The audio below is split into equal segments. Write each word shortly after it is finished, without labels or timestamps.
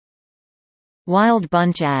Wild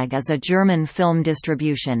Bunch AG is a German film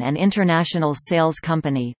distribution and international sales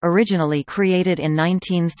company, originally created in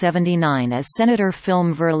 1979 as Senator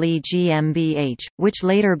Film Verleih GmbH, which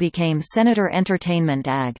later became Senator Entertainment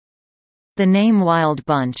AG. The name Wild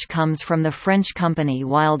Bunch comes from the French company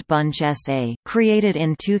Wild Bunch SA, created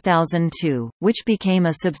in 2002, which became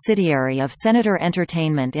a subsidiary of Senator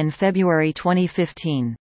Entertainment in February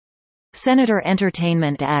 2015. Senator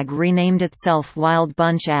Entertainment AG renamed itself Wild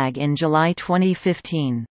Bunch AG in July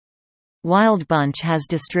 2015. Wild Bunch has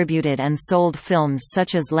distributed and sold films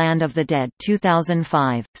such as Land of the Dead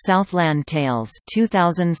 2005, Southland Tales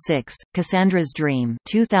 2006, Cassandra's Dream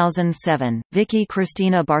 2007, Vicky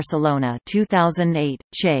Cristina Barcelona 2008,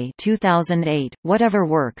 Che 2008, Whatever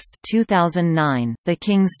Works 2009, The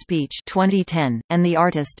King's Speech 2010, and The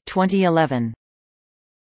Artist 2011.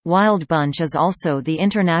 Wild Bunch is also the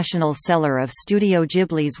international seller of Studio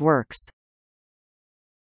Ghibli's works.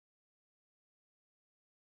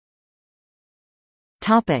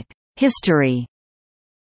 History.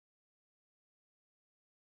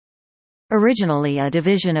 Originally a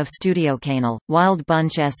division of StudioCanal, Wild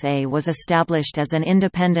Bunch SA was established as an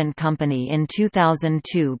independent company in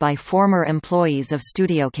 2002 by former employees of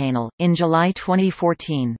StudioCanal. In July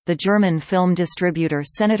 2014, the German film distributor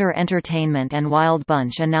Senator Entertainment and Wild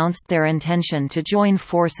Bunch announced their intention to join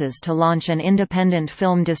forces to launch an independent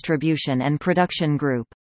film distribution and production group.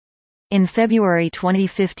 In February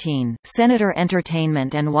 2015, Senator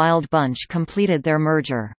Entertainment and Wild Bunch completed their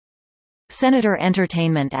merger. Senator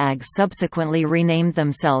Entertainment AG subsequently renamed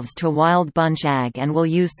themselves to Wild Bunch AG and will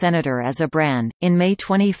use Senator as a brand. In May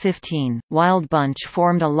 2015, Wild Bunch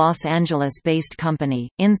formed a Los Angeles-based company,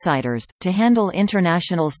 Insiders, to handle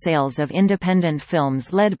international sales of independent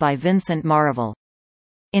films led by Vincent Maraval.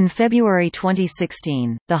 In February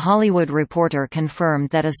 2016, The Hollywood Reporter confirmed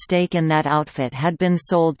that a stake in that outfit had been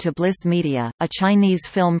sold to Bliss Media, a Chinese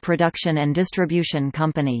film production and distribution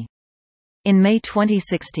company. In May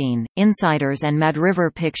 2016, Insiders and Mad River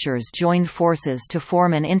Pictures joined forces to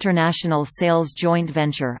form an international sales joint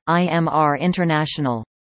venture, IMR International.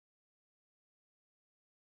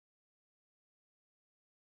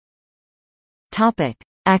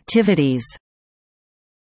 Activities.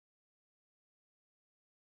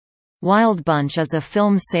 Wild Bunch is a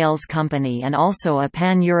film sales company and also a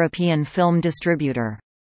pan-European film distributor.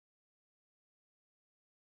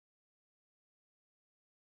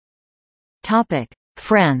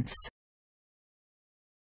 France.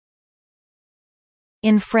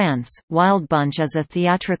 In France, Wild Bunch is a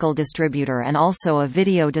theatrical distributor and also a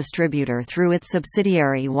video distributor through its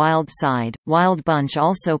subsidiary Wild Side. Wild Bunch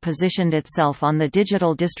also positioned itself on the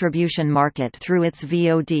digital distribution market through its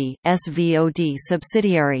VOD, SVOD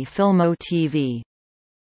subsidiary Filmo TV.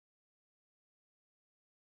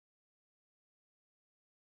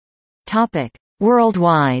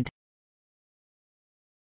 Worldwide.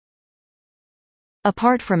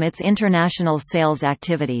 Apart from its international sales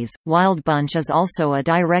activities, Wild Bunch is also a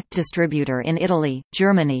direct distributor in Italy,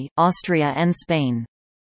 Germany, Austria and Spain.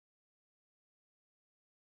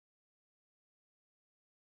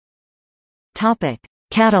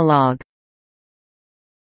 Catalogue.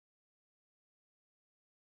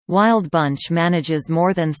 Wild Bunch manages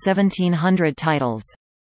more than 1,700 titles.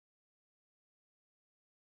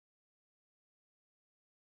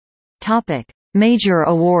 Major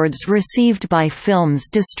awards received by films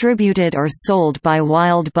distributed or sold by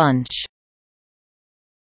Wild Bunch.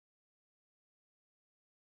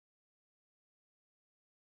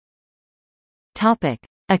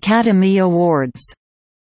 Academy Awards.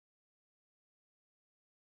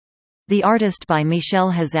 The Artist by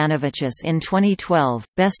Michel Hazanavicius in 2012,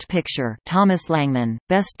 Best Picture Thomas Langman,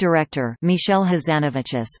 Best Director Michel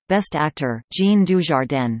Hazanavicius, Best Actor Jean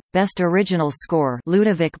Dujardin, Best Original Score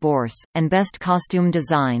Ludovic Bourse, and Best Costume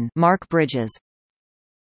Design Mark Bridges.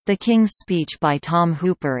 The King's Speech by Tom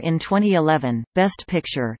Hooper in 2011, Best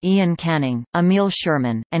Picture Ian Canning, Emil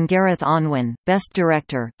Sherman, and Gareth Unwin, Best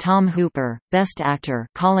Director Tom Hooper, Best Actor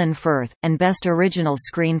Colin Firth, and Best Original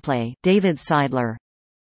Screenplay David Seidler.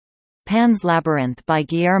 Pan's Labyrinth by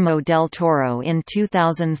Guillermo del Toro in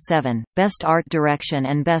 2007, Best Art Direction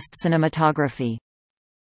and Best Cinematography.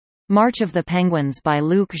 March of the Penguins by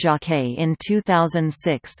Luc Jacquet in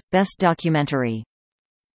 2006, Best Documentary.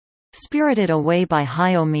 Spirited Away by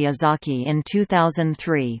Hayao Miyazaki in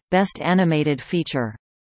 2003, Best Animated Feature.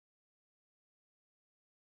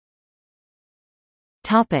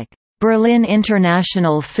 Berlin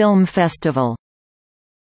International Film Festival.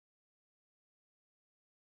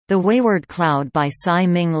 The Wayward Cloud by Tsai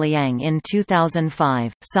Ming Liang in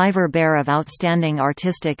 2005, Cyver Bear of Outstanding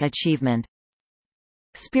Artistic Achievement.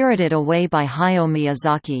 Spirited Away by Hayao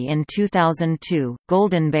Miyazaki in 2002,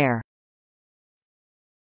 Golden Bear.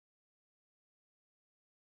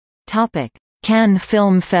 Cannes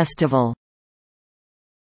Film Festival.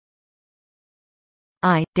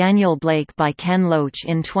 Daniel Blake by Ken Loach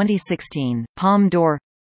in 2016, Palme d'Or.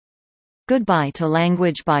 Goodbye to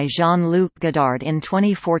Language by Jean-Luc Godard in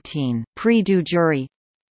 2014, Prix du Jury.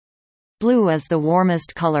 Blue is the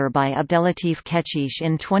Warmest Color by Abdelatif Kechiche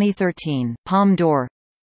in 2013, Palme d'Or.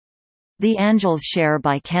 The Angel's Share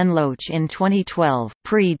by Ken Loach in 2012,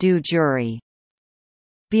 Prix du Jury.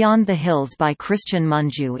 Beyond the Hills by Christian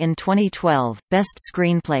Mungiu in 2012, Best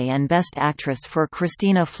Screenplay and Best Actress for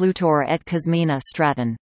Christina Flutor et Kuzmina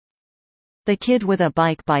Stratton. The Kid with a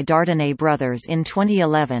Bike by Dardenne Brothers in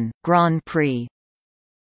 2011, Grand Prix.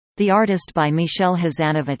 The Artist by Michel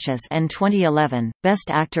Hazanavicius in 2011, Best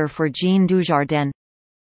Actor for Jean Dujardin.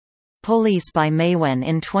 Police by Mei Wen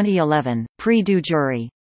in 2011, Prix du Jury.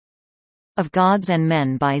 Of Gods and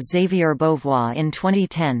Men by Xavier Beauvois in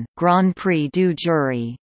 2010, Grand Prix du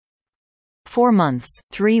Jury. 4 Months,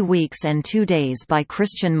 3 Weeks and 2 Days by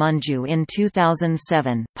Christian Mungiu in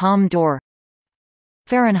 2007, Palme d'Or.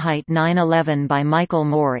 Fahrenheit 9/11 by Michael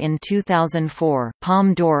Moore in 2004,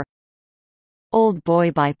 Palme d'Or. Old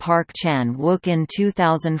Boy by Park Chan-wook in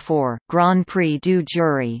 2004, Grand Prix du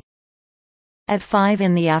Jury. At 5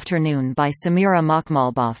 in the Afternoon by Samira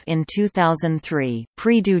Makhmalbaf in 2003,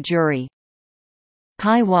 Prix du Jury.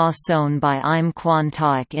 Kai Hwa Son by Im Kwon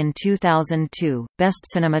Taek in 2002, Best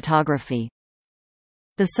Cinematography.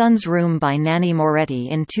 The Sun's Room by Nanni Moretti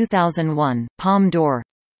in 2001, Palme d'Or.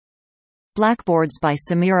 Blackboards by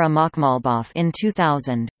Samira Makhmalbaf in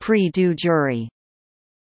 2000, Prix du Jury.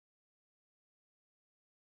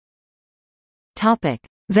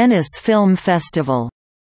 Venice Film Festival.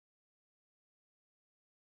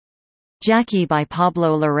 Jackie by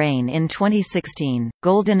Pablo Larraín in 2016,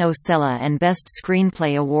 Golden Osella and Best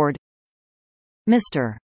Screenplay Award.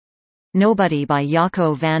 Mr. Nobody by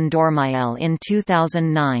Jaco van Dormael in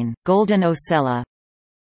 2009, Golden Osella.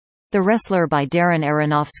 The Wrestler by Darren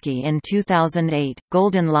Aronofsky in 2008,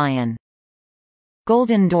 Golden Lion.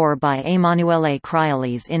 Golden Door by Emanuele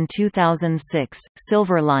Criolis in 2006,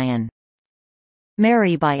 Silver Lion.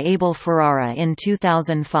 Mary by Abel Ferrara in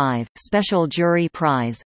 2005, Special Jury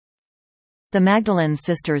Prize. The Magdalene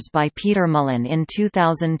Sisters by Peter Mullen in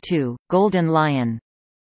 2002, Golden Lion.